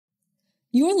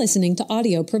You're listening to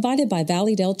audio provided by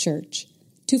Valleydale Church.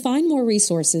 To find more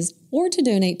resources or to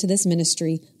donate to this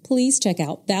ministry, please check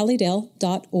out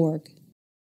valleydale.org.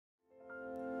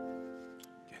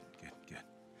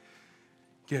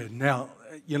 Good. Now,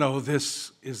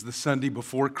 this is the Sunday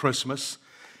before Christmas,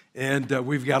 and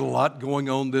we've got a lot going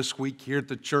on this week here at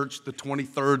the church, the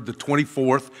 23rd, the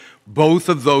 24th. Both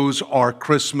of those are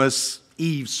Christmas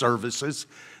Eve services.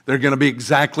 They're going to be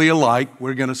exactly alike.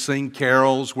 We're going to sing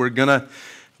carols. We're going to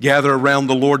gather around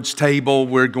the Lord's table.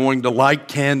 We're going to light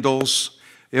candles.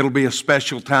 It'll be a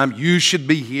special time. You should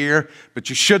be here, but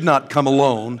you should not come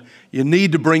alone. You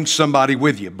need to bring somebody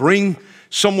with you. Bring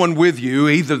someone with you,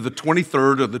 either the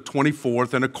 23rd or the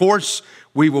 24th. And of course,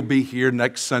 we will be here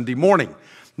next Sunday morning.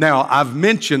 Now, I've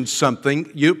mentioned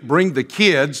something. You bring the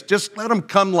kids. Just let them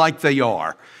come like they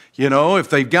are. If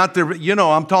they've got their,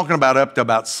 I'm talking about up to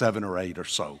about 7 or 8 or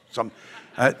so.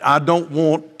 I don't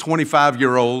want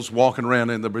 25-year-olds walking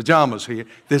around in their pajamas here.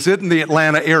 This isn't the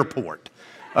Atlanta airport.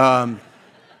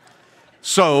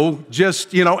 So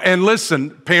just, and listen,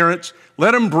 parents,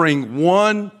 let them bring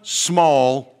one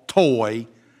small toy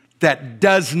that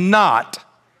does not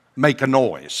make a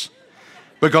noise.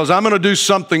 Because I'm going to do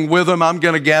something with them. I'm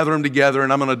going to gather them together,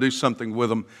 and I'm going to do something with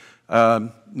them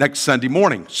next Sunday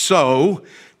morning. So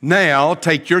now,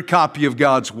 take your copy of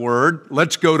God's Word.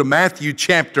 Let's go to Matthew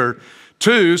chapter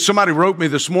 2. Somebody wrote me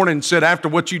this morning and said, after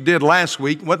what you did last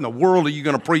week, what in the world are you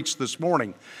going to preach this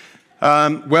morning?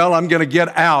 Well, I'm going to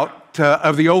get out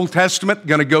of the Old Testament,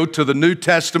 going to go to the New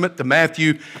Testament, to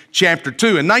Matthew chapter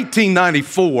 2. In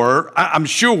 1994, I'm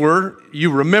sure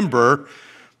you remember,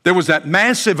 there was that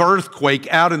massive earthquake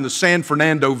out in the San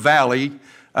Fernando Valley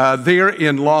there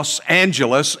in Los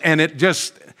Angeles, and it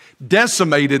just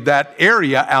decimated that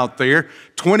area out there.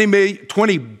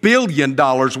 $20 billion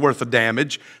worth of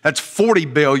damage. That's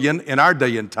 $40 billion in our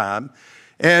day and time.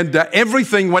 And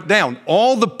everything went down.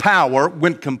 All the power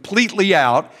went completely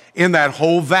out in that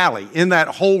whole valley, in that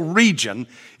whole region.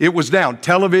 It was down.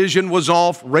 Television was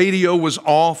off. Radio was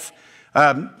off.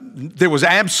 There was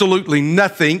absolutely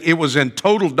nothing. It was in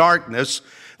total darkness.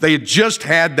 They had just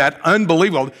had that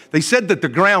unbelievable. They said that the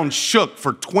ground shook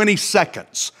for 20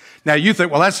 seconds. Now, you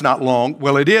think, well, that's not long.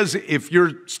 Well, it is if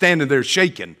you're standing there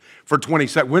shaking for 20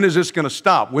 seconds. When is this going to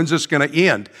stop? When's this going to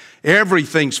end?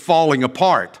 Everything's falling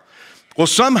apart. Well,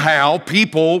 somehow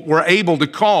people were able to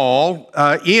call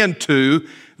into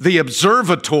the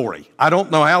observatory. I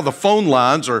don't know how the phone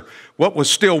lines or what was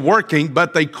still working,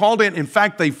 but they called in. In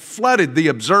fact, they flooded the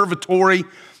observatory,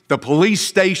 the police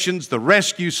stations, the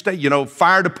rescue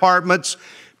fire departments,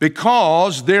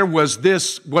 because there was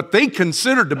this, what they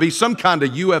considered to be some kind of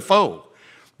UFO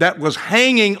that was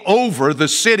hanging over the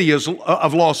city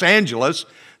of Los Angeles,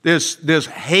 this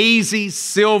hazy,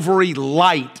 silvery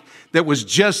light that was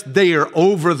just there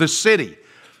over the city.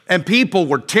 And people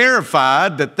were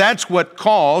terrified that that's what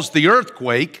caused the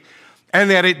earthquake, and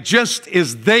that it just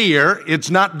is there, it's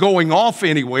not going off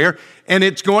anywhere, and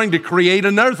it's going to create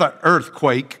another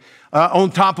earthquake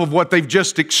on top of what they've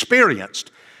just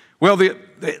experienced. Well,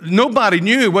 nobody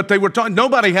knew what they were talking.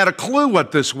 Nobody had a clue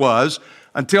what this was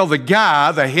until the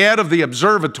guy, the head of the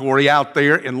observatory out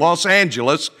there in Los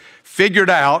Angeles, figured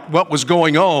out what was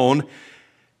going on.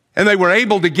 And they were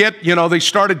able to get, they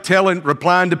started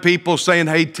replying to people saying,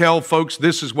 hey, tell folks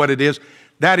this is what it is.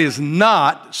 That is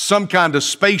not some kind of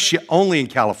spaceship, only in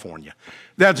California.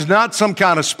 That's not some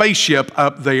kind of spaceship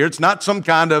up there. It's not some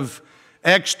kind of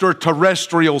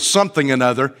extraterrestrial something or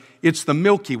another. It's the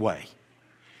Milky Way.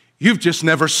 You've just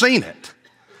never seen it.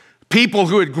 People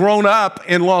who had grown up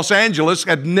in Los Angeles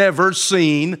had never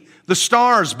seen the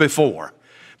stars before.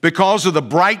 Because of the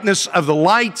brightness of the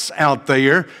lights out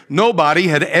there, nobody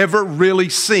had ever really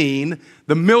seen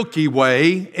the Milky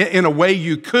Way in a way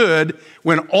you could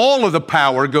when all of the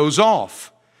power goes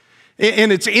off.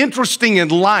 And it's interesting in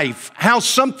life how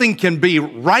something can be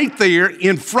right there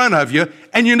in front of you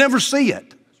and you never see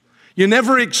it. You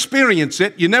never experience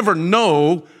it. You never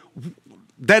know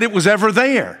that it was ever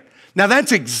there. Now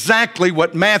that's exactly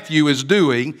what Matthew is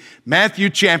doing. Matthew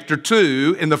chapter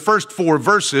 2 in the first 4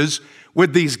 verses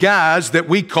with these guys that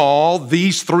we call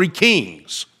these 3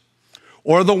 kings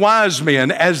or the wise men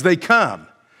as they come.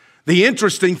 The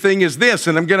interesting thing is this,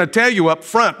 and I'm going to tell you up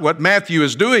front what Matthew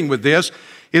is doing with this,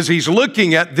 is he's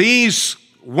looking at these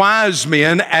wise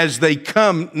men as they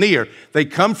come near. They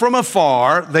come from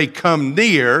afar, they come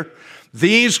near.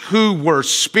 These who were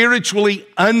spiritually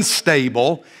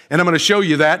unstable, and I'm going to show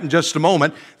you that in just a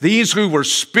moment, these who were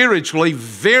spiritually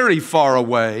very far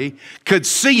away could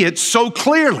see it so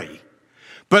clearly.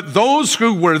 But those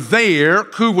who were there,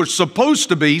 who were supposed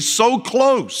to be so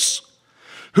close,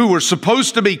 who were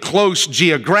supposed to be close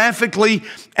geographically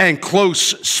and close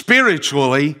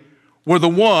spiritually, were the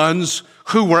ones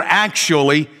who were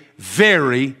actually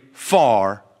very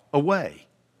far away.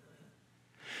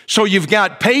 So you've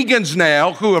got pagans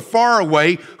now who are far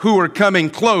away, who are coming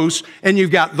close, and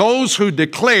you've got those who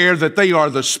declare that they are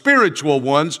the spiritual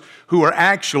ones who are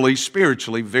actually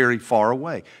spiritually very far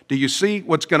away. Do you see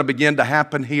what's going to begin to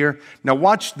happen here? Now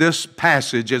watch this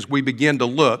passage as we begin to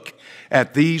look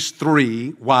at these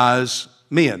three wise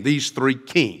men, these three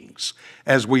kings,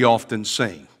 as we often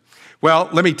sing. Well,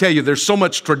 let me tell you, there's so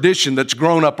much tradition that's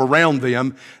grown up around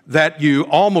them that you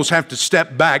almost have to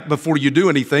step back before you do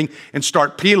anything and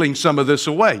start peeling some of this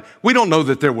away. We don't know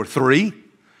that there were three.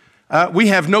 We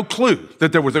have no clue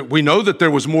that there were. We know that there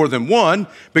was more than one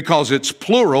because it's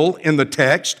plural in the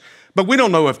text, but we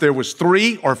don't know if there was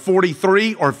 3 or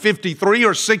 43 or 53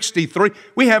 or 63.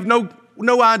 We have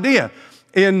no idea.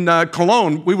 In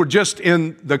Cologne, we were just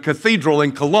in the cathedral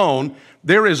in Cologne.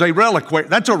 There is a reliquary.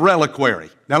 That's a reliquary.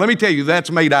 Now, let me tell you,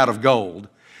 that's made out of gold.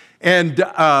 And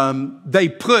they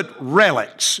put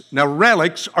relics. Now,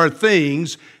 relics are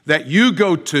things that you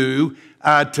go to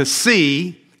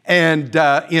see, and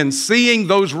in seeing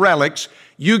those relics,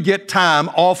 you get time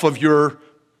off of your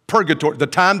purgatory. The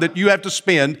time that you have to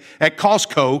spend at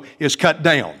Costco is cut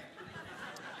down.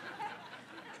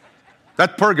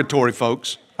 That's purgatory,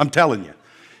 folks. I'm telling you.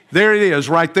 There it is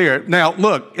right there. Now,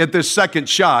 look at this second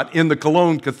shot in the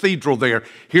Cologne Cathedral there.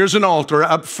 Here's an altar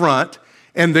up front,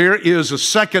 and there is a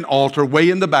second altar way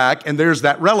in the back, and there's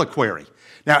that reliquary.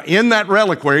 Now, in that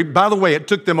reliquary, by the way, it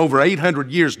took them over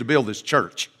 800 years to build this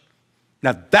church.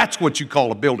 Now, that's what you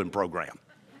call a building program.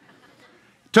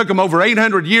 It took them over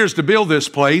 800 years to build this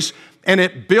place, and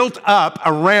it built up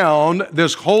around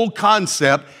this whole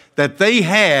concept that they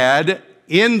had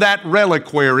in that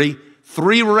reliquary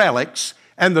 3 relics,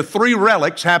 and the 3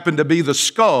 relics happened to be the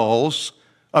skulls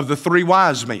of the 3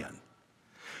 wise men.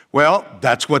 Well,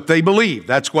 that's what they believe.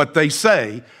 That's what they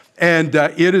say. And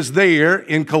it is there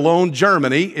in Cologne,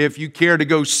 Germany, if you care to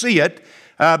go see it.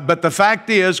 But the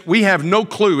fact is, we have no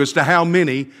clue as to how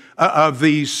many of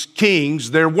these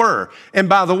kings there were. And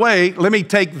by the way, let me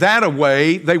take that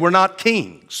away. They were not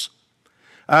kings.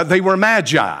 They were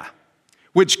magi,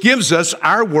 which gives us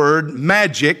our word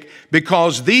magic,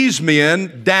 because these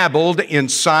men dabbled in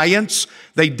science,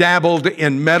 they dabbled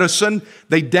in medicine,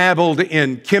 they dabbled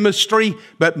in chemistry,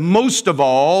 but most of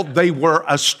all, they were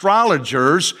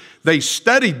astrologers. They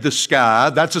studied the sky,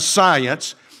 that's a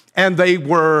science, and they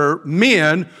were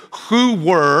men who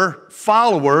were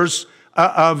followers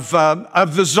of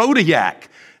the zodiac.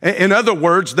 In other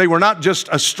words, they were not just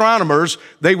astronomers,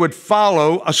 they would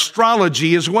follow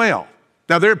astrology as well.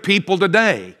 Now, there are people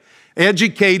today,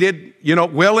 educated,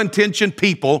 well-intentioned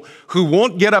people who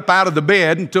won't get up out of the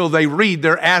bed until they read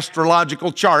their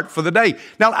astrological chart for the day.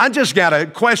 Now, I just got a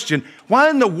question. Why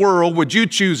in the world would you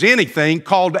choose anything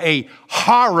called a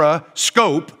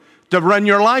horoscope to run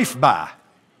your life by?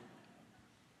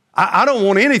 I don't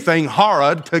want anything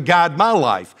horrid to guide my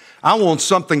life. I want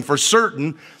something for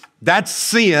certain. That's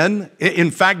sin.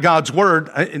 In fact, God's word,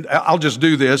 I'll just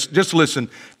do this. Just listen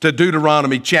to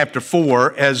Deuteronomy chapter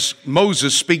 4 as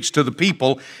Moses speaks to the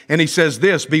people, and he says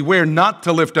this: beware not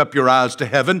to lift up your eyes to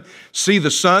heaven, see the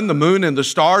sun, the moon, and the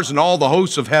stars, and all the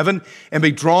hosts of heaven, and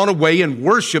be drawn away and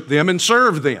worship them and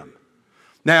serve them.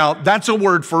 Now, that's a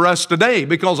word for us today,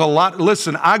 because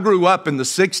listen, I grew up in the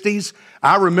 60s.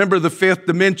 I remember the Fifth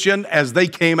Dimension as they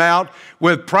came out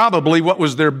with probably what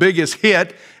was their biggest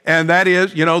hit, and that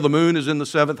is, the moon is in the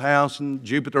 7th house and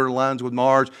Jupiter aligns with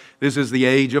Mars. This is the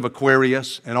age of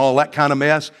Aquarius and all that kind of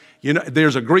mess.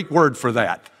 There's a Greek word for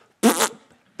that.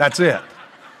 That's it.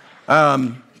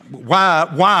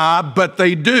 Why? But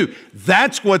they do.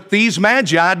 That's what these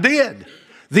magi did.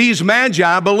 These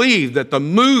magi believed that the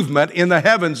movement in the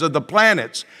heavens of the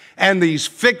planets and these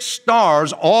fixed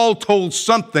stars all told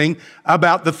something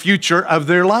about the future of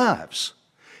their lives.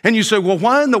 And you say, well,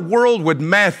 why in the world would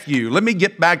Matthew, let me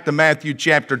get back to Matthew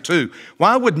chapter 2.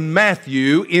 Why would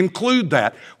Matthew include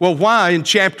that? Well, why in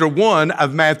chapter 1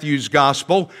 of Matthew's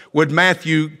gospel would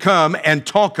Matthew come and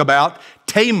talk about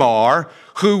Tamar,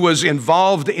 who was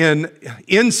involved in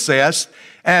incest,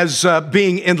 as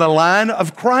being in the line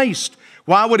of Christ?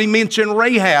 Why would he mention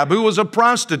Rahab, who was a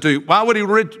prostitute? Why would he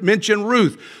mention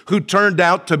Ruth, who turned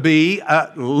out to be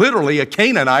literally a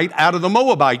Canaanite out of the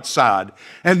Moabite side?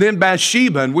 And then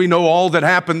Bathsheba, and we know all that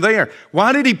happened there.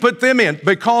 Why did he put them in?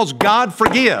 Because God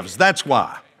forgives. That's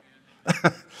why.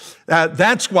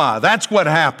 That's why. That's what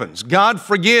happens. God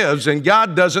forgives, and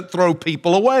God doesn't throw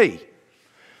people away.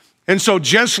 And so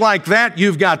just like that,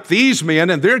 you've got these men,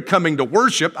 and they're coming to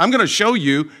worship. I'm going to show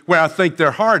you where I think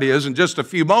their heart is in just a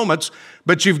few moments.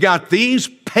 But you've got these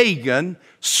pagan,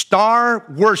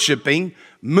 star-worshiping,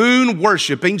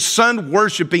 moon-worshiping,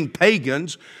 sun-worshiping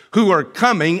pagans who are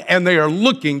coming, and they are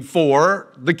looking for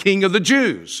the King of the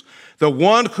Jews, the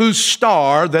one whose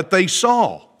star that they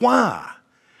saw. Why?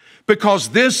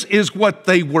 Because this is what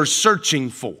they were searching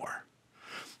for.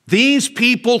 These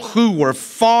people who were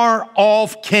far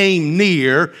off came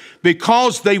near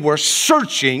because they were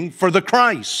searching for the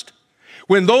Christ.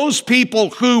 When those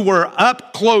people who were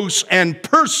up close and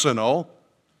personal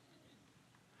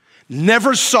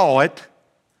never saw it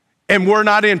and were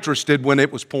not interested when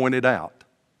it was pointed out.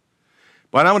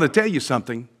 But I want to tell you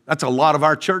something. That's a lot of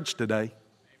our church today.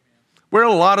 We're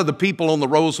a lot of the people on the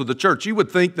rolls of the church. You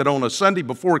would think that on a Sunday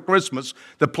before Christmas,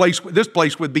 this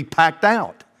place would be packed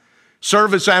out.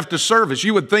 Service after service.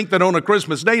 You would think that on a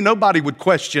Christmas day, nobody would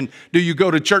question, do you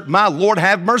go to church? My Lord,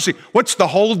 have mercy. What's the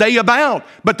whole day about?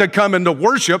 But to come and to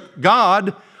worship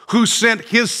God who sent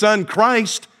His Son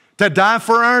Christ to die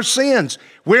for our sins.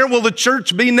 Where will the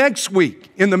church be next week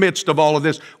in the midst of all of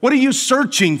this? What are you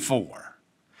searching for?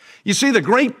 You see, the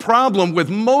great problem with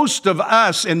most of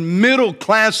us in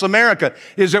middle-class America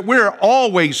is that we're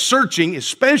always searching,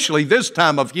 especially this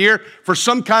time of year, for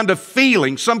some kind of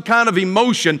feeling, some kind of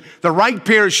emotion, the right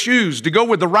pair of shoes to go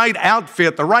with the right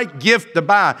outfit, the right gift to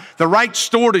buy, the right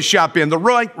store to shop in, the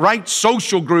right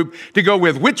social group to go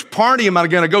with. Which party am I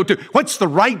going to go to? What's the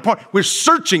right part? We're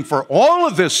searching for all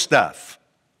of this stuff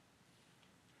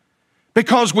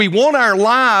because we want our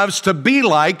lives to be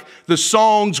like the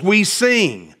songs we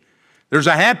sing. There's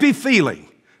a happy feeling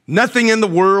nothing in the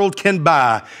world can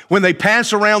buy when they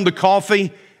pass around the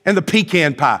coffee and the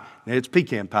pecan pie. Now, it's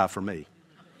pecan pie for me.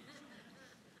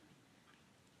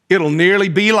 It'll nearly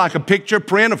be like a picture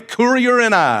print of Currier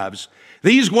and Ives.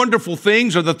 These wonderful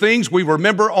things are the things we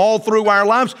remember all through our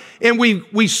lives, and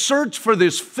we search for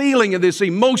this feeling and this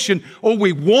emotion. Oh,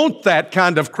 we want that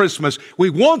kind of Christmas. We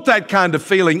want that kind of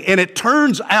feeling, and it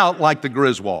turns out like the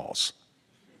Griswolds.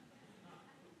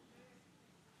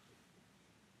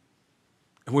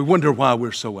 And we wonder why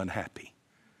we're so unhappy.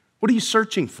 What are you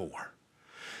searching for?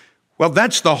 Well,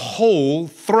 that's the whole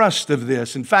thrust of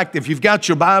this. In fact, if you've got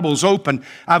your Bibles open,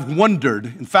 I've wondered.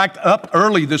 In fact, up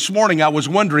early this morning, I was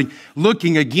wondering,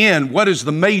 looking again, what is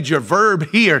the major verb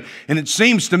here? And it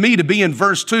seems to me to be in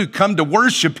verse 2, come to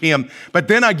worship Him. But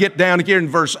then I get down here in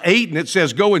verse 8, and it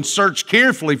says, go and search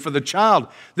carefully for the child.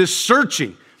 This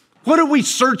searching. What are we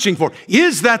searching for?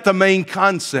 Is that the main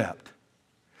concept?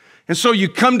 And so you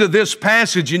come to this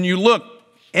passage and you look,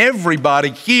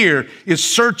 everybody here is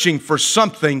searching for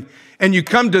something. And you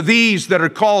come to these that are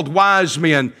called wise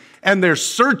men, and they're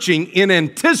searching in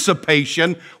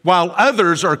anticipation while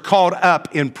others are caught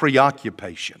up in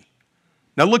preoccupation.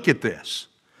 Now look at this.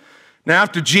 Now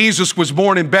after Jesus was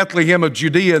born in Bethlehem of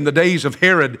Judea in the days of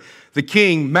Herod the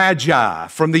king, Magi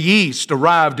from the east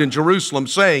arrived in Jerusalem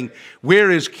saying, where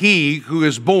is he who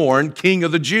is born King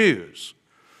of the Jews?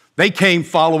 They came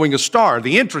following a star.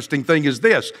 The interesting thing is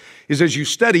this, is as you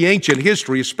study ancient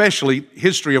history, especially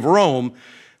history of Rome,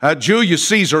 Julius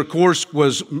Caesar, of course,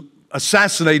 was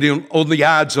assassinated on the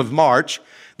Ides of March.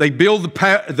 They build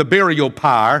the burial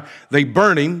pyre. They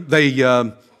burn him. They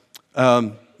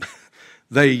what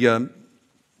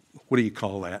do you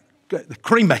call that?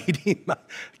 Cremate him. I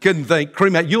couldn't think.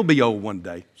 Cremate. You'll be old one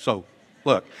day. So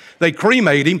look, they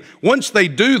cremate him. Once they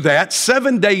do that,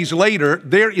 7 days later,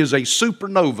 there is a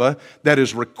supernova that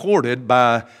is recorded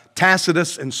by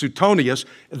Tacitus and Suetonius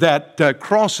that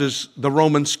crosses the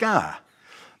Roman sky.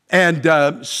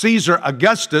 And Caesar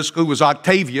Augustus, who was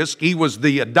Octavius, he was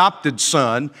the adopted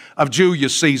son of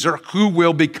Julius Caesar, who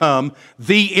will become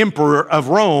the emperor of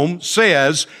Rome,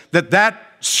 says that that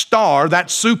star, that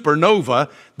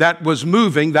supernova that was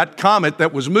moving, that comet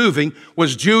that was moving,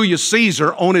 was Julius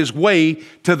Caesar on his way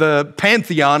to the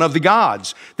pantheon of the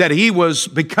gods, that he was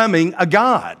becoming a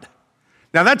god.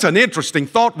 Now that's an interesting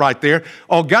thought right there.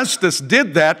 Augustus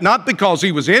did that not because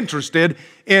he was interested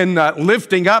in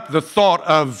lifting up the thought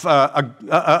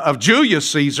of Julius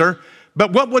Caesar,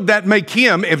 but what would that make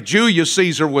him if Julius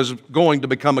Caesar was going to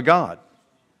become a god?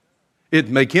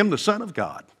 It'd make him the son of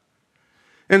God.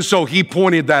 And so he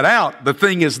pointed that out. The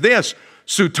thing is this,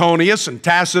 Suetonius and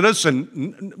Tacitus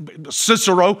and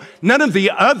Cicero, none of the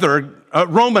other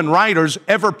Roman writers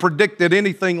ever predicted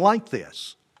anything like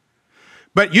this.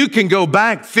 But you can go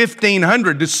back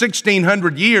 1,500 to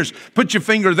 1,600 years, put your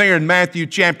finger there in Matthew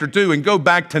chapter 2 and go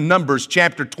back to Numbers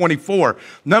chapter 24.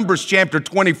 Numbers chapter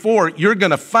 24, you're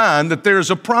going to find that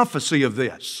there's a prophecy of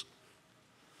this.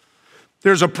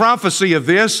 There's a prophecy of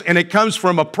this, and it comes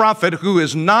from a prophet who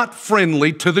is not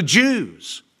friendly to the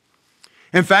Jews.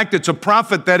 In fact, it's a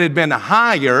prophet that had been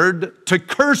hired to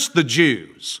curse the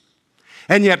Jews.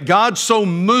 And yet God so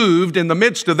moved in the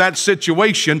midst of that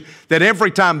situation that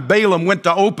every time Balaam went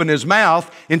to open his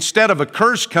mouth, instead of a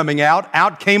curse coming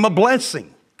out came a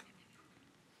blessing.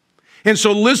 And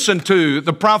so listen to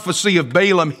the prophecy of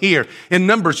Balaam here in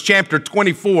Numbers chapter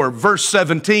 24, verse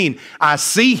 17. I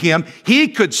see him. He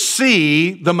could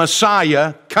see the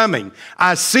Messiah coming.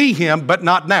 I see him, but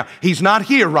not now. He's not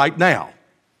here right now.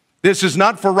 This is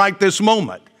not for right this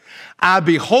moment. I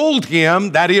behold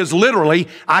him, that is literally,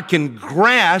 I can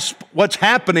grasp what's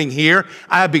happening here.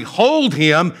 I behold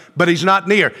him, but he's not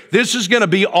near. This is going to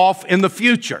be off in the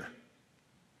future.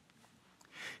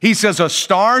 He says, a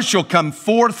star shall come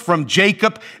forth from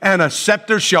Jacob, and a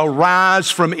scepter shall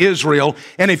rise from Israel.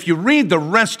 And if you read the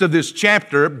rest of this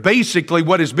chapter, basically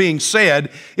what is being said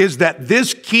is that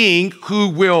this king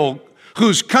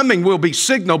whose coming will be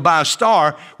signaled by a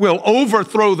star will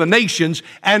overthrow the nations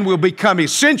and will become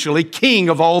essentially king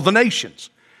of all the nations.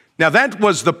 Now that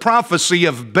was the prophecy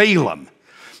of Balaam.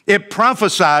 It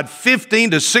prophesied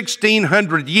 15 to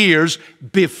 1600 years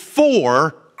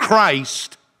before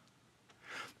Christ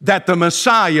that the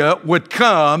Messiah would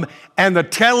come, and the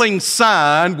telling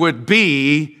sign would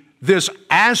be this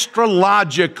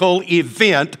astrological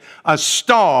event, a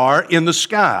star in the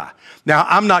sky. Now,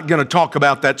 I'm not going to talk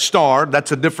about that star.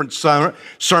 That's a different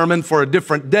sermon for a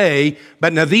different day.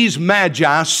 But now these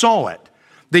magi saw it.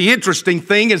 The interesting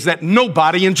thing is that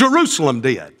nobody in Jerusalem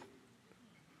did.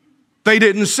 They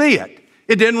didn't see it.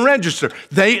 It didn't register.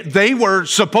 They were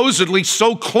supposedly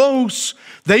so close.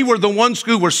 They were the ones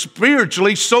who were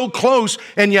spiritually so close,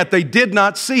 and yet they did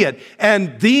not see it.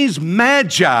 And these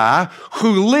magi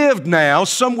who lived now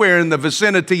somewhere in the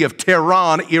vicinity of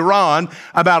Tehran, Iran,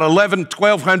 about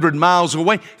 1,200 miles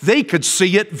away, they could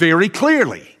see it very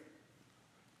clearly.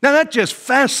 Now that just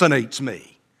fascinates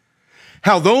me.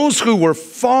 How those who were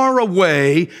far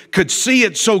away could see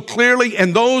it so clearly,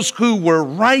 and those who were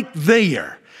right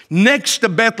there, next to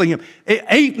Bethlehem,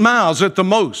 8 miles at the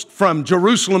most from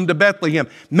Jerusalem to Bethlehem,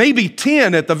 maybe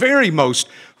 10 at the very most,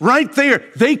 right there,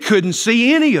 they couldn't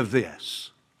see any of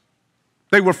this.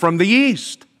 They were from the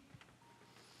east.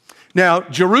 Now,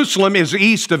 Jerusalem is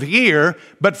east of here,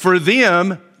 but for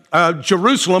them,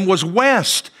 Jerusalem was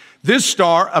west. This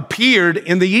star appeared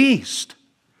in the east.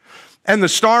 And the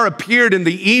star appeared in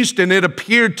the east, and it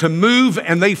appeared to move,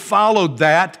 and they followed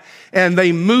that. And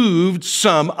they moved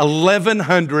some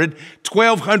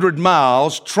 1,200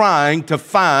 miles trying to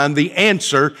find the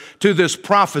answer to this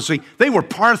prophecy. They were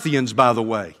Parthians, by the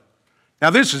way. Now,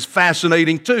 this is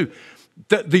fascinating, too.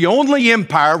 The only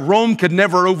empire Rome could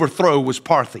never overthrow was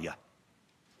Parthia.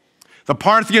 The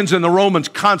Parthians and the Romans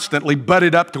constantly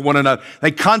butted up to one another.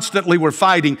 They constantly were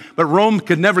fighting, but Rome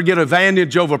could never get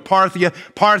advantage over Parthia.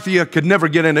 Parthia could never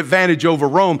get an advantage over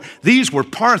Rome. These were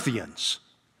Parthians.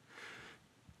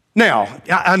 Now,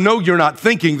 I know you're not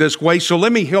thinking this way, so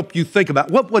let me help you think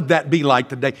about what would that be like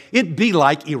today. It'd be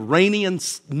like Iranian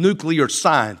nuclear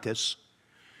scientists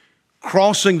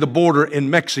crossing the border in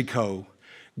Mexico,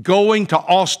 going to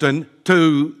Austin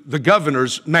to the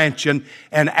governor's mansion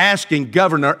and asking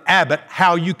Governor Abbott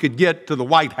how you could get to the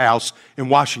White House in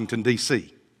Washington,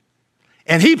 D.C.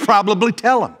 And he'd probably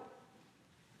tell them.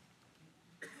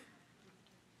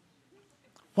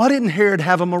 Why didn't Herod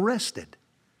have them arrested?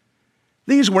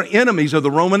 These were enemies of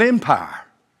the Roman Empire.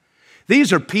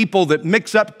 These are people that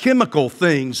mix up chemical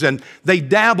things and they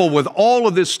dabble with all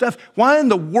of this stuff. Why in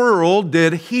the world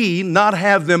did he not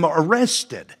have them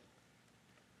arrested?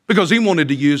 Because he wanted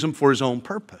to use them for his own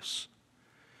purpose.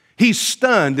 He's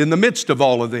stunned in the midst of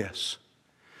all of this.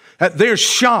 They're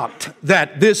shocked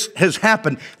that this has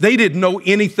happened. They didn't know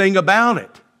anything about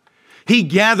it. He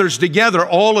gathers together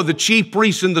all of the chief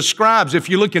priests and the scribes, if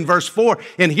you look in verse 4.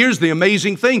 And here's the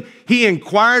amazing thing. He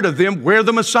inquired of them where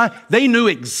the Messiah. They knew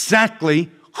exactly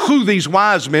who these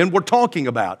wise men were talking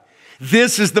about.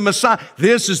 This is the Messiah.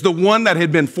 This is the one that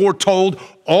had been foretold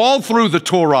all through the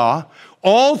Torah,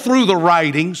 all through the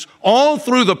writings, all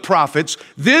through the prophets.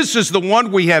 This is the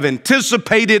one we have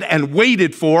anticipated and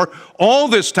waited for all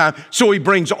this time. So he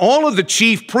brings all of the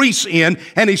chief priests in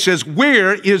and he says,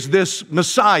 where is this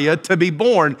Messiah to be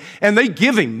born? And they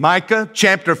give him Micah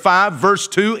chapter 5, verse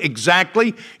 2,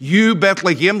 exactly. You,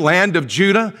 Bethlehem, land of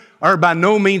Judah, are by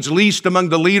no means least among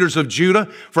the leaders of Judah,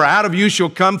 for out of you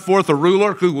shall come forth a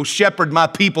ruler who will shepherd my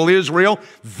people Israel.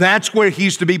 That's where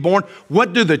he's to be born.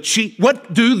 What do the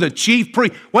chief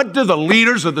priests, what do the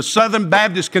leaders of the Southern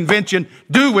Baptist Convention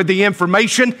do with the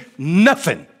information?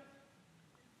 Nothing.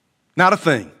 Not a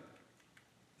thing.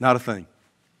 Not a thing.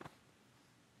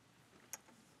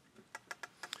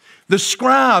 The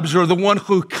scribes are the one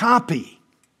who copy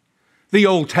the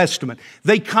Old Testament.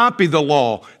 They copy the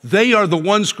law. They are the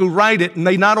ones who write it, and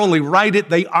they not only write it,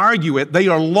 they argue it. They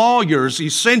are lawyers,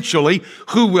 essentially,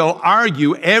 who will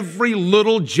argue every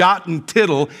little jot and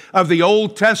tittle of the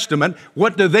Old Testament.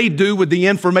 What do they do with the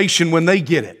information when they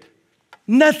get it?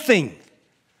 Nothing.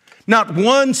 Not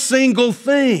one single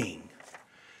thing.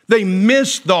 They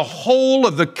miss the whole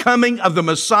of the coming of the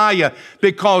Messiah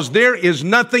because there is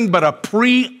nothing but a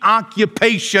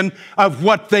preoccupation of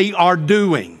what they are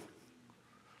doing.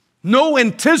 No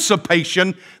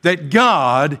anticipation that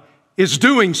God is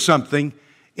doing something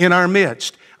in our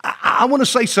midst. I want to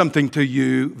say something to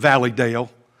you, Valleydale.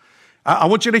 I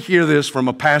want you to hear this from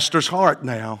a pastor's heart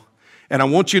now, and I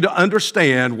want you to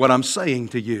understand what I'm saying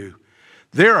to you.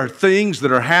 There are things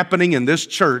that are happening in this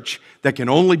church that can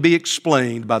only be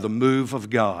explained by the move of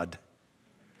God.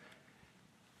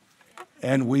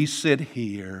 And we sit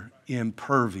here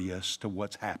impervious to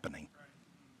what's happening.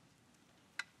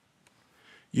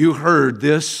 You heard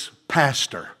this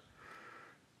pastor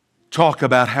talk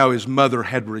about how his mother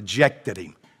had rejected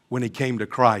him when he came to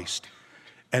Christ.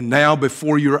 And now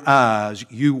before your eyes,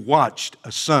 you watched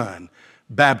a son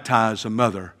baptize a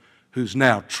mother who's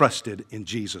now trusted in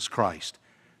Jesus Christ.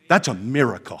 That's a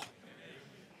miracle.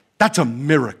 That's a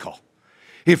miracle.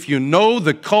 If you know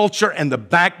the culture and the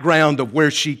background of where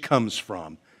she comes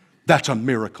from, that's a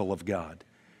miracle of God.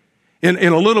 In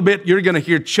a little bit, you're going to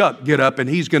hear Chuck get up and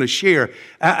he's going to share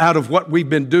out of what we've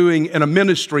been doing in a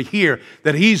ministry here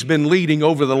that he's been leading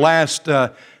over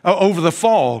over the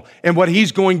fall. And what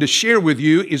he's going to share with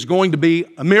you is going to be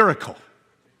a miracle.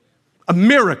 A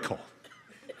miracle.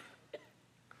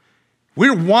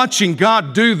 We're watching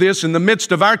God do this in the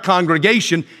midst of our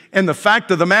congregation, and the fact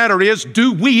of the matter is,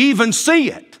 do we even see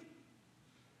it?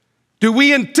 Do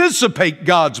we anticipate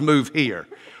God's move here?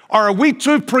 Or are we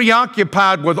too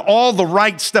preoccupied with all the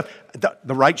right stuff,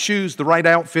 the right shoes, the right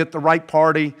outfit, the right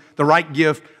party, the right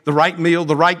gift, the right meal,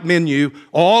 the right menu,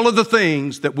 all of the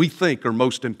things that we think are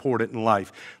most important in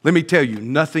life? Let me tell you,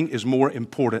 nothing is more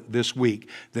important this week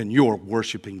than your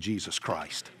worshiping Jesus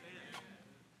Christ.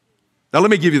 Now, let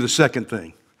me give you the second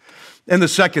thing. And the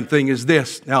second thing is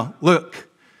this. Now, look,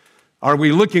 are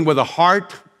we looking with a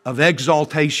heart of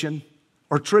exaltation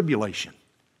or tribulation?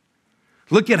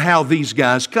 Look at how these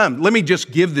guys come. Let me just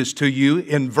give this to you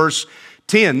in verse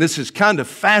 10. This is kind of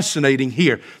fascinating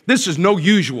here. This is no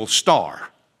usual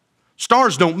star.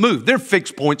 Stars don't move. They're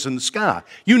fixed points in the sky.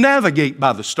 You navigate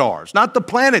by the stars. Not the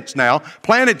planets now.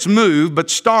 Planets move, but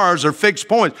stars are fixed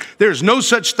points. There's no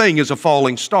such thing as a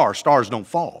falling star. Stars don't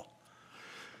fall.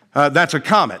 That's a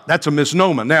comet. That's a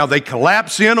misnomer. Now, they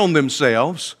collapse in on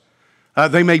themselves.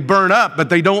 They may burn up, but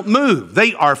they don't move.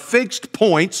 They are fixed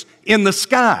points in the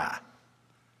sky.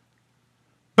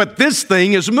 But this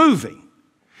thing is moving.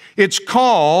 It's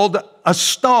called a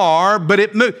star, but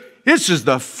it moves. This is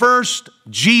the first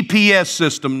GPS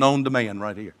system known to man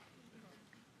right here.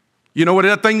 You know what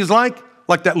that thing is like?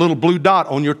 Like that little blue dot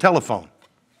on your telephone.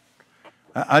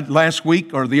 Last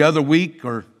week or the other week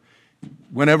or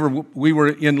whenever we were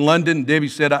in London, Debbie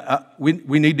said,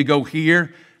 we need to go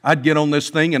here. I'd get on this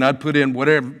thing and I'd put in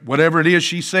whatever it is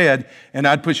she said, and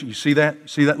I'd push it. You see that?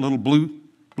 See that little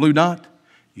blue dot?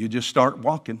 You just start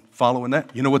walking, following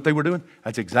that. You know what they were doing?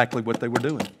 That's exactly what they were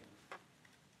doing.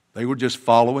 They were just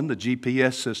following the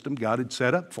GPS system God had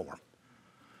set up for them.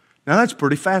 Now, that's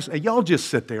pretty fascinating. Y'all just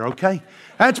sit there, okay?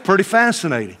 That's pretty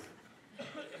fascinating.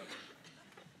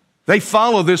 They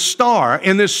follow this star,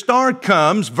 and this star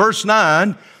comes, verse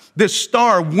 9, this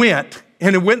star went,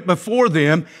 and it went before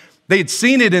them. They had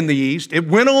seen it in the east. It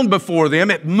went on before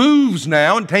them. It moves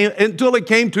now until it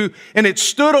came to, and it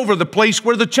stood over the place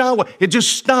where the child was. It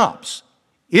just stops.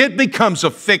 It becomes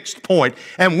a fixed point.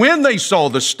 And when they saw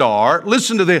the star,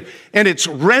 listen to this, and it's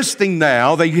resting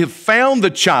now. They have found the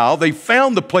child. They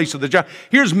found the place of the child.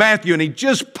 Here's Matthew, and he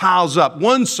just piles up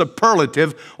one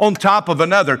superlative on top of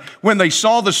another. When they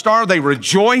saw the star, they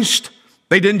rejoiced.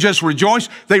 They didn't just rejoice,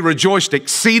 they rejoiced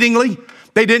exceedingly.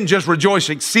 They didn't just rejoice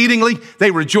exceedingly,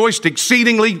 they rejoiced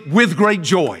exceedingly with great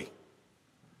joy.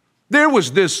 There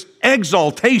was this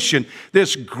exaltation,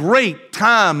 this great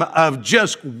time of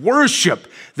just worship.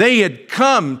 They had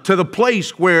come to the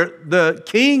place where the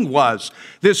king was,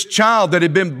 this child that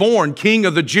had been born, King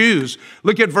of the Jews.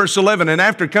 Look at verse 11. And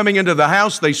after coming into the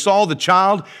house, they saw the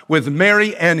child with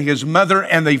Mary and his mother,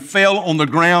 and they fell on the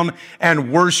ground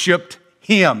and worshiped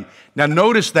him. Now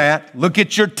notice that. Look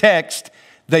at your text.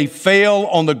 They fell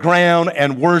on the ground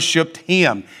and worshiped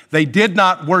him. They did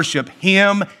not worship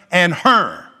him and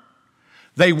her.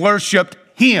 They worshiped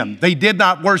Him. They did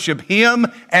not worship Him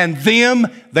and them.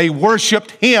 They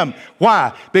worshiped Him.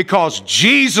 Why? Because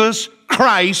Jesus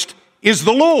Christ is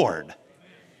the Lord.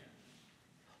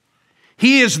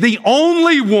 He is the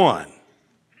only one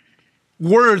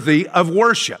worthy of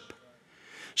worship.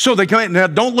 So they come in. Now,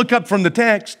 don't look up from the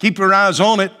text. Keep your eyes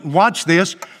on it. Watch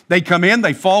this. They come in,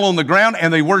 they fall on the ground,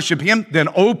 and they worship Him. Then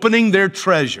opening their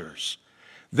treasures,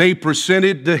 they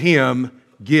presented to Him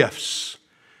gifts.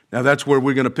 Now, that's where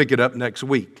we're going to pick it up next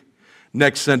week,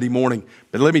 next Sunday morning.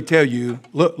 But let me tell you,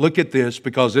 look at this,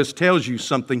 because this tells you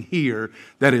something here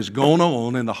that is going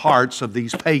on in the hearts of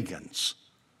these pagans.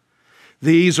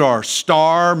 These are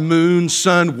star, moon,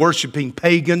 sun worshiping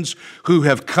pagans who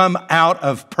have come out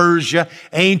of Persia,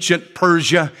 ancient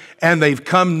Persia, and they've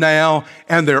come now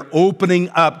and they're opening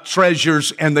up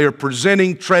treasures and they're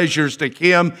presenting treasures to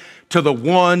Him, to the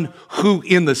one who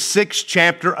in the 6th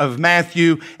chapter of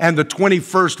Matthew and the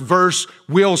 21st verse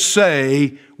will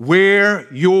say,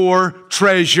 where your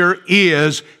treasure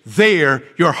is, there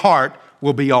your heart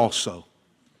will be also.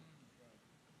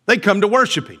 They come to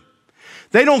worship Him.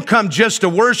 They don't come just to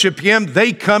worship Him.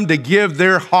 They come to give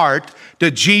their heart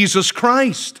to Jesus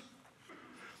Christ.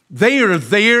 They are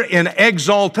there in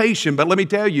exaltation, but let me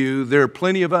tell you, there are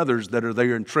plenty of others that are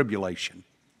there in tribulation.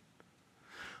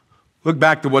 Look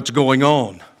back to what's going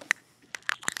on.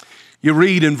 You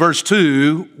read in verse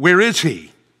 2, where is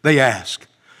He? They ask,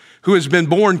 who has been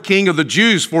born King of the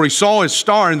Jews, for He saw His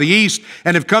star in the east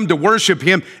and have come to worship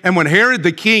Him. And when Herod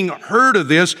the king heard of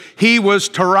this, he was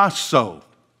tarasso.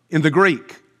 In the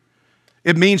Greek,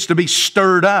 it means to be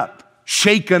stirred up,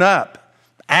 shaken up,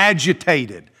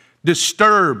 agitated,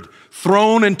 disturbed,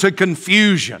 thrown into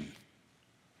confusion.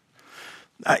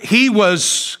 He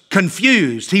was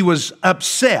confused. He was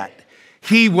upset.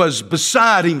 He was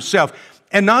beside himself.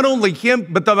 And not only him,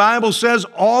 but the Bible says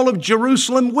all of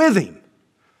Jerusalem with him.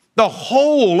 The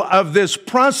whole of this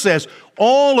process,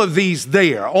 all of these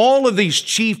there, all of these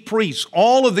chief priests,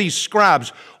 all of these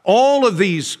scribes, all of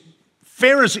these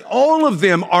Pharisees, all of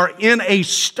them are in a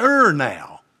stir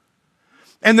now.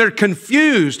 And they're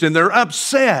confused and they're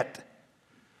upset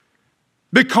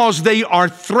because they are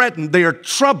threatened, they are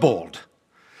troubled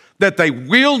that they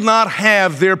will not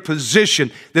have their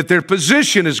position, that their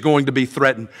position is going to be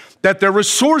threatened, that their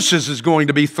resources is going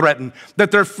to be threatened,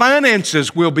 that their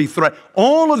finances will be threatened,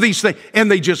 all of these things. And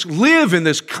they just live in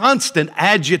this constant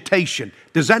agitation.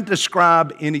 Does that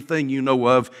describe anything you know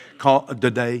of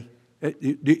today?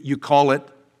 You call it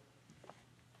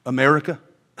America?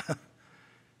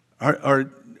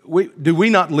 Do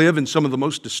we not live in some of the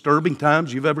most disturbing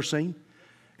times you've ever seen?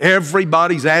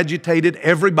 Everybody's agitated.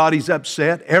 Everybody's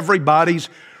upset. Everybody's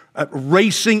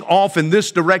racing off in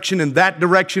this direction and that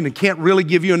direction and can't really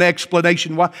give you an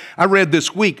explanation why. I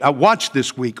watched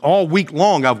this week, all week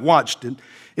long I've watched it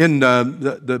in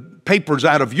the papers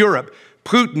out of Europe.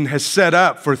 Putin has set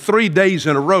up for 3 days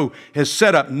in a row, has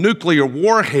set up nuclear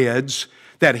warheads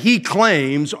that he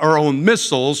claims are on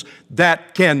missiles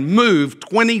that can move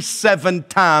 27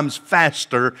 times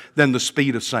faster than the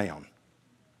speed of sound.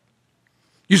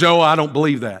 You say, I don't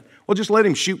believe that. Well, just let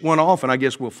him shoot one off and I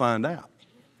guess we'll find out.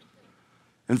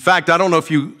 In fact, I don't know if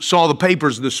you saw the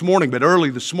papers this morning, but early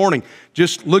this morning,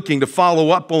 just looking to follow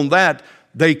up on that,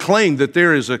 they claim that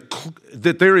there is a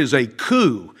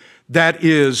coup that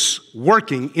is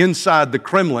working inside the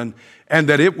Kremlin and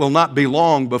that it will not be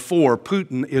long before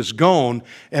Putin is gone.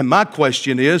 And my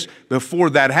question is, before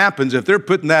that happens, if they're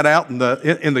putting that out in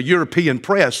the European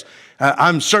press,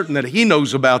 I'm certain that he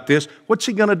knows about this. What's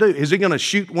he going to do? Is he going to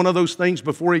shoot one of those things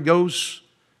before he goes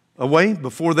away,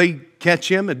 before they catch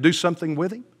him and do something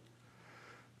with him?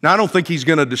 Now, I don't think he's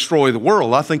going to destroy the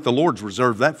world. I think the Lord's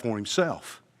reserved that for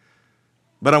Himself.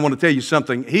 But I want to tell you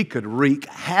something. He could wreak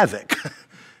havoc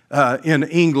in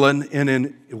England and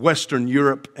in Western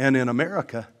Europe and in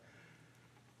America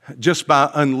just by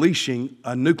unleashing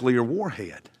a nuclear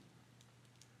warhead.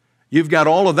 You've got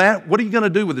all of that. What are you going to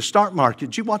do with the stock market?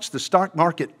 Did you watch the stock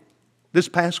market this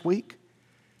past week?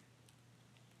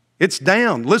 It's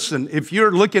down. Listen, if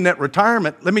you're looking at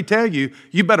retirement, let me tell you,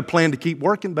 you better plan to keep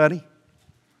working, buddy.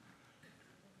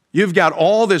 You've got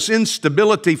all this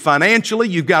instability financially.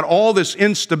 You've got all this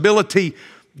instability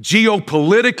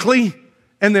geopolitically.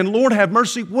 And then, Lord have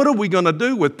mercy, what are we going to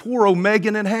do with poor old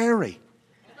Meghan and Harry?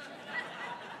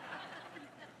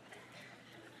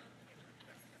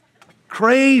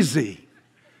 Crazy,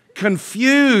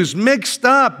 confused, mixed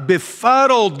up,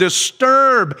 befuddled,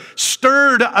 disturbed,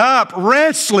 stirred up,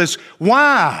 restless.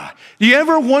 Why? Do you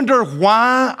ever wonder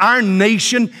why our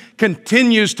nation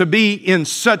continues to be in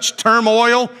such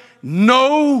turmoil?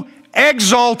 No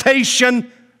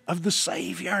exaltation of the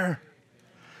Savior.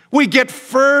 We get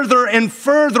further and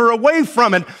further away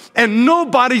from it, and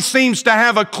nobody seems to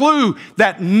have a clue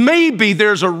that maybe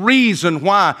there's a reason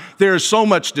why there's so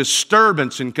much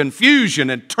disturbance and confusion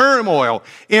and turmoil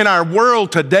in our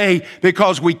world today,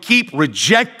 because we keep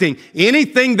rejecting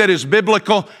anything that is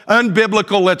biblical,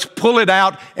 unbiblical. Let's pull it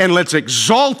out and let's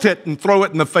exalt it and throw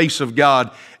it in the face of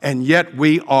God. And yet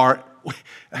we are,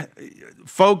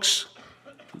 folks,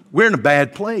 we're in a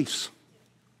bad place.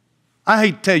 I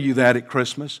hate to tell you that at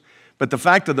Christmas, but the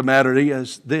fact of the matter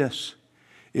is this: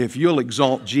 if you'll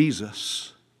exalt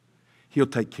Jesus, He'll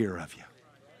take care of you.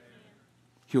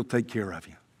 He'll take care of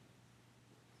you.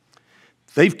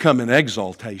 They've come in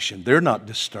exaltation. They're not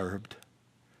disturbed.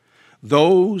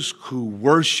 Those who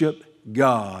worship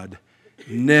God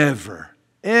never,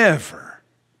 ever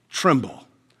tremble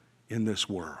in this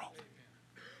world.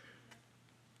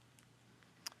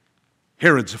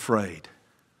 Herod's afraid.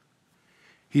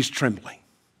 He's trembling.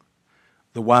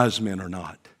 The wise men are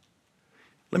not.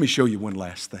 Let me show you one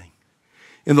last thing.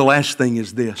 And the last thing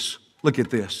is this. Look at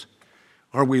this.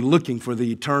 Are we looking for the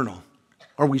eternal?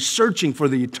 Are we searching for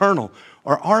the eternal?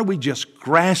 Or are we just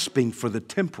grasping for the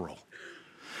temporal?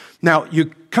 Now,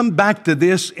 you come back to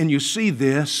this and you see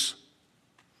this.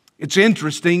 It's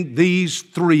interesting, these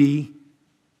three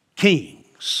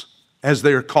kings, as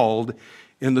they're called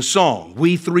in the song.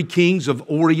 We three kings of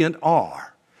Orient are.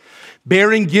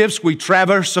 Bearing gifts, we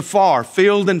traverse afar,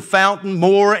 field and fountain,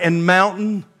 moor and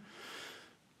mountain,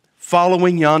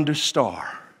 following yonder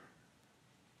star.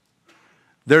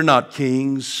 They're not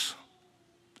kings,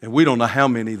 and we don't know how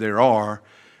many there are,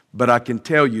 but I can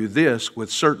tell you this with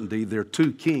certainty: there are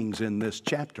two kings in this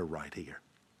chapter right here.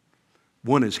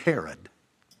 One is Herod.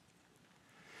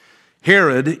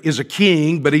 Herod is a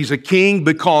king, but he's a king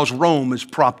because Rome has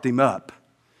propped him up.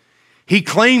 He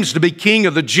claims to be king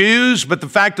of the Jews, but the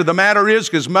fact of the matter is,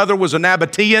 his mother was a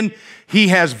Nabatean. He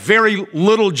has very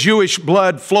little Jewish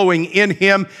blood flowing in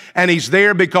him, and he's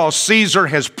there because Caesar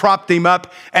has propped him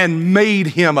up and made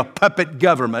him a puppet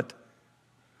government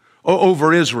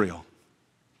over Israel.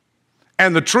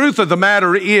 And the truth of the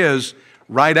matter is,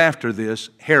 right after this,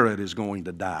 Herod is going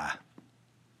to die.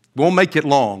 Won't make it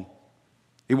long.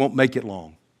 He won't make it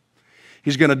long.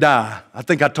 He's going to die. I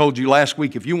think I told you last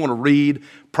week, if you want to read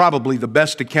probably the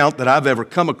best account that I've ever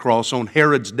come across on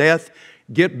Herod's death,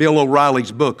 get Bill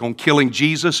O'Reilly's book on killing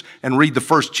Jesus and read the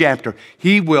first chapter.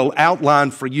 He will outline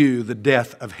for you the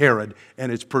death of Herod,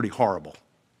 and it's pretty horrible.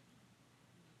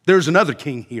 There's another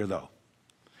king here, though.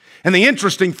 And the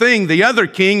interesting thing, the other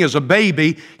king is a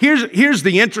baby. Here's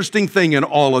the interesting thing in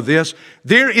all of this.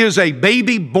 There is a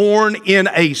baby born in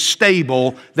a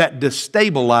stable that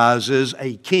destabilizes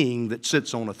a king that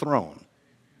sits on a throne.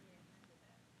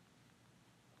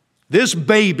 This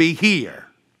baby here,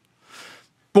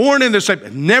 born in this stable,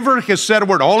 never has said a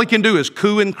word. All he can do is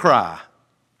coo and cry.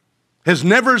 Has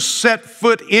never set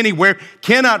foot anywhere,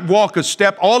 cannot walk a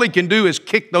step. All he can do is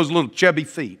kick those little chubby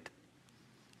feet.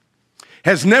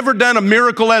 Has never done a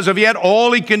miracle as of yet.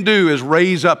 All he can do is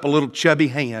raise up a little chubby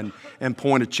hand and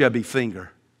point a chubby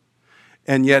finger.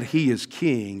 And yet he is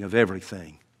king of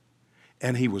everything.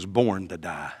 And he was born to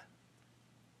die.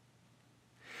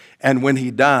 And when he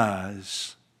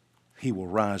dies, he will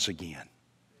rise again.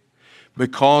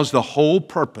 Because the whole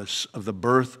purpose of the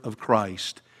birth of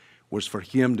Christ was for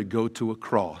him to go to a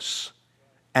cross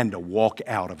and to walk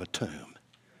out of a tomb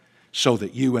so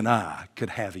that you and I could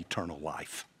have eternal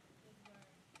life.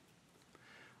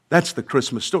 That's the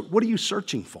Christmas story. What are you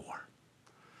searching for?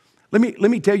 Let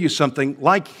me tell you something.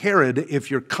 Like Herod,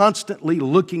 if you're constantly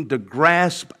looking to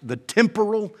grasp the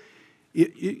temporal,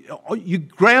 you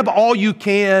grab all you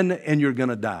can and you're going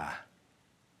to die.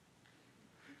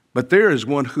 But there is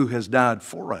one who has died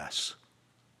for us.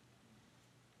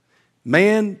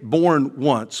 Man born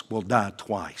once will die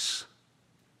twice.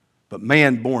 But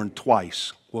man born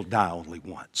twice will die only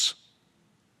once.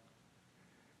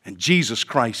 And Jesus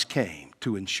Christ came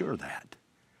to ensure that.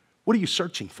 What are you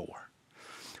searching for?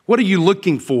 What are you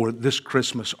looking for this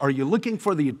Christmas? Are you looking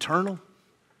for the eternal?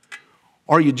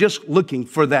 Or are you just looking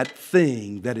for that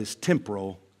thing that is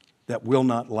temporal that will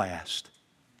not last?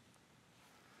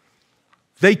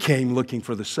 They came looking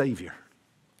for the Savior.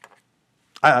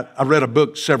 I read a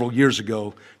book several years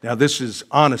ago. Now, this is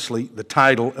honestly the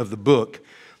title of the book.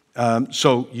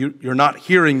 So you're not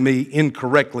hearing me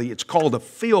incorrectly. It's called A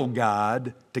Field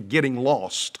Guide to Getting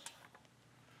Lost.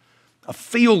 A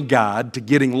Field Guide to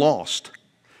Getting Lost.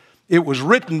 It was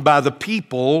written by the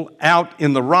people out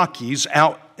in the Rockies,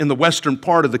 out in the western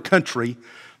part of the country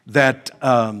that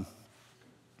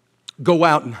go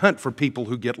out and hunt for people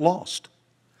who get lost.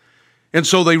 And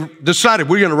so they decided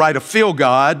we're going to write a field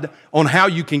guide on how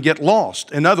you can get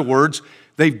lost. In other words,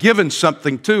 they've given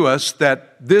something to us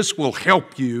that this will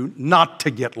help you not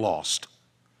to get lost.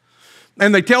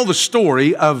 And they tell the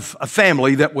story of a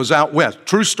family that was out west.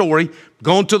 True story,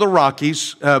 going to the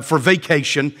Rockies for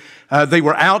vacation. They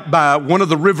were out by one of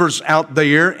the rivers out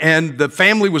there, and the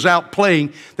family was out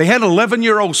playing. They had an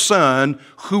 11-year-old son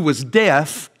who was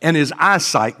deaf, and his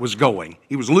eyesight was going.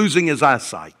 He was losing his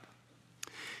eyesight.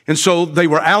 And so they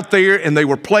were out there, and they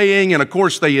were playing, and of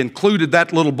course they included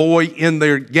that little boy in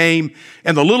their game.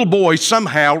 And the little boy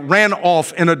somehow ran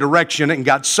off in a direction and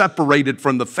got separated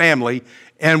from the family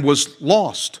and was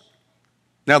lost.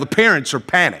 Now the parents are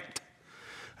panicked.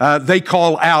 They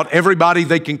call out everybody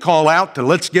they can call out to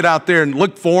let's get out there and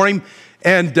look for him.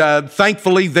 And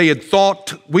thankfully they had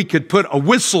thought we could put a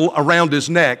whistle around his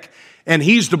neck, and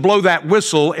he's to blow that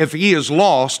whistle if he is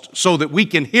lost so that we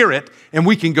can hear it and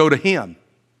we can go to him.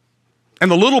 And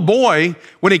the little boy,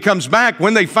 when he comes back,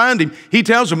 when they find him, he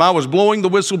tells them, I was blowing the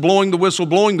whistle,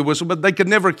 but they could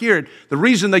never hear it. The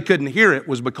reason they couldn't hear it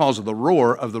was because of the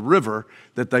roar of the river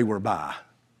that they were by.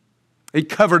 It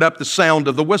covered up the sound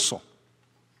of the whistle.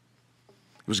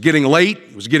 It was getting late.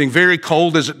 It was getting very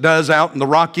cold, as it does out in the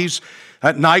Rockies.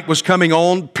 At night was coming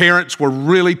on. Parents were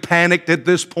really panicked at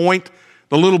this point.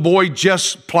 The little boy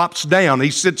just plops down.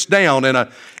 He sits down in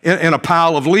a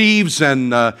pile of leaves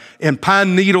and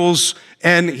pine needles,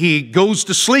 and he goes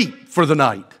to sleep for the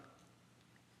night.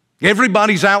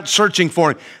 Everybody's out searching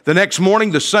for him. The next morning,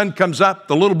 the sun comes up.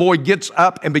 The little boy gets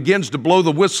up and begins to blow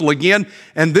the whistle again.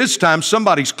 And this time,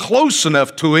 somebody's close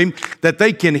enough to him that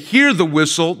they can hear the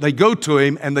whistle. They go to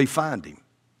him and they find him.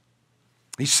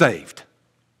 He's saved.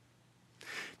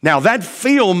 Now, that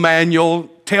field manual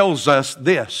tells us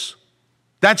this.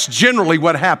 That's generally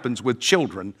what happens with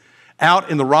children out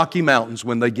in the Rocky Mountains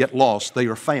when they get lost. They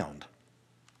are found.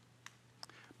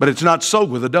 But it's not so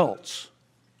with adults.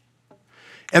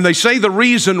 And they say the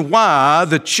reason why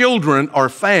the children are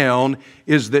found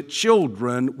is that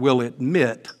children will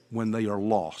admit when they are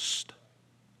lost.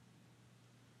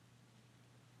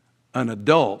 An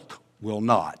adult will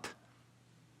not.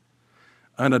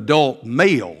 An adult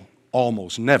male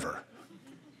almost never.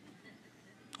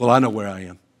 Well, I know where I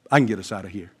am. I can get us out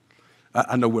of here.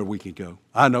 I know where we can go.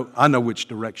 I know which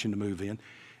direction to move in.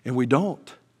 And we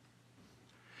don't.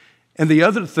 And the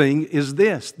other thing is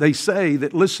this. They say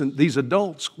that, listen, these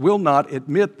adults will not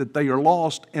admit that they are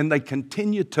lost, and they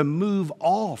continue to move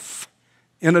off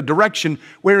in a direction,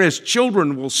 whereas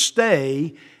children will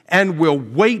stay and will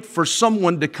wait for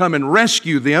someone to come and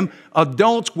rescue them.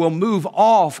 Adults will move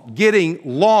off, getting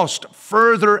lost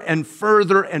further and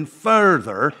further and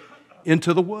further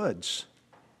into the woods.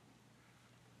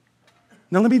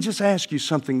 Now, let me just ask you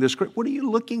something this quick. What are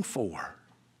you looking for?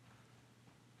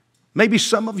 Maybe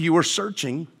some of you are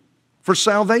searching for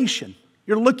salvation.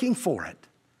 You're looking for it.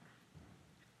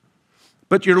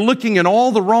 But you're looking in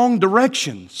all the wrong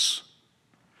directions.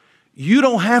 You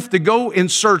don't have to go in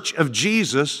search of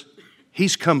Jesus.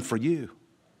 He's come for you.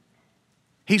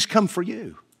 He's come for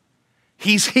you.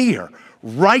 He's here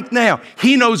right now.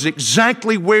 He knows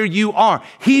exactly where you are.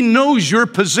 He knows your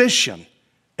position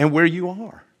and where you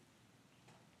are.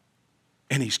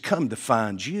 And He's come to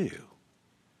find you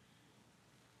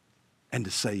and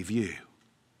to save you.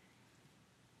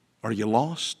 Are you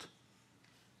lost?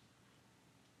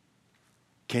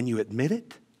 Can you admit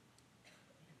it?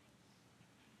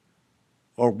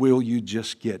 Or will you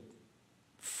just get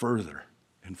further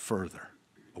and further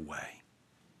away?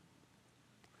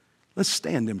 Let's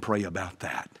stand and pray about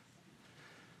that.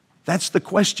 That's the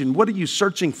question. What are you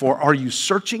searching for? Are you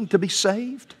searching to be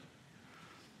saved?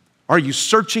 Are you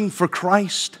searching for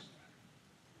Christ?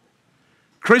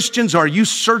 Christians, are you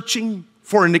searching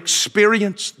for an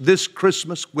experience this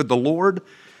Christmas with the Lord?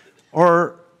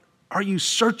 Or are you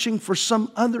searching for some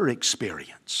other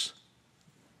experience?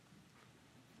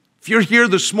 If you're here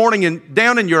this morning and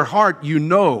down in your heart you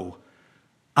know,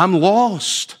 I'm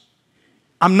lost.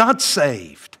 I'm not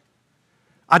saved.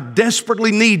 I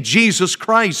desperately need Jesus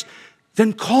Christ.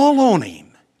 Then call on Him.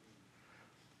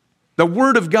 The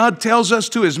Word of God tells us,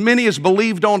 to as many as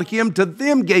believed on Him, to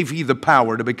them gave He the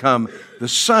power to become the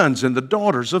sons and the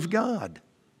daughters of God.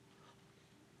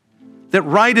 That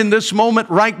right in this moment,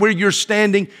 right where you're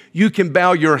standing, you can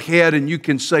bow your head and you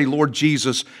can say, Lord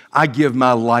Jesus, I give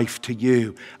my life to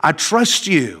You. I trust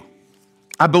You.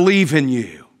 I believe in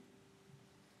You.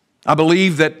 I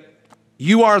believe that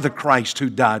You are the Christ who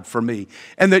died for me,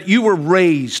 and that You were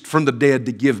raised from the dead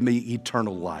to give me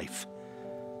eternal life.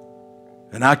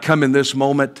 And I come in this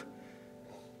moment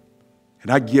and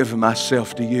I give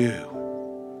myself to You.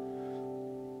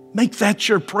 Make that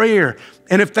your prayer.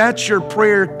 And if that's your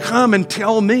prayer, come and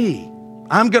tell me.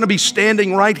 I'm going to be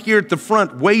standing right here at the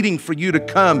front waiting for you to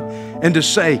come and to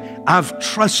say, I've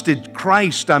trusted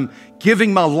Christ. I'm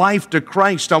giving my life to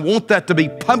Christ. I want that to be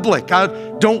public. I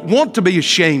don't want to be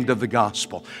ashamed of the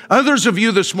gospel. Others of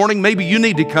you this morning, maybe you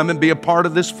need to come and be a part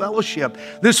of this fellowship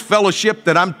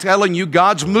that I'm telling you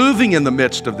God's moving in the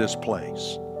midst of this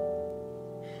place.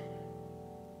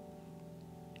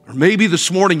 Or maybe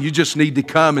this morning you just need to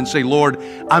come and say, Lord,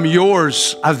 I'm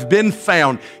yours. I've been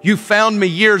found. You found me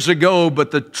years ago,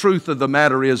 but the truth of the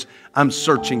matter is I'm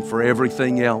searching for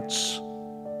everything else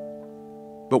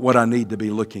but what I need to be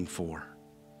looking for.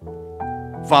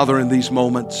 Father, in these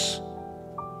moments,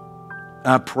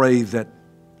 I pray that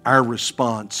our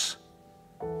response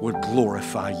would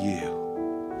glorify you.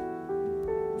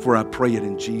 For I pray it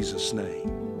in Jesus'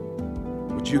 name.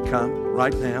 Would you come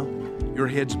right now? Your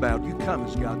head's bowed. You come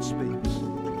as God speaks.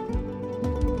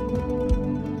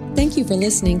 Thank you for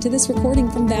listening to this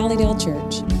recording from Valleydale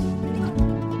Church.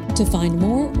 To find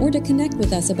more or to connect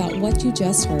with us about what you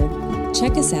just heard,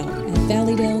 check us out at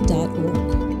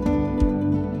valleydale.org.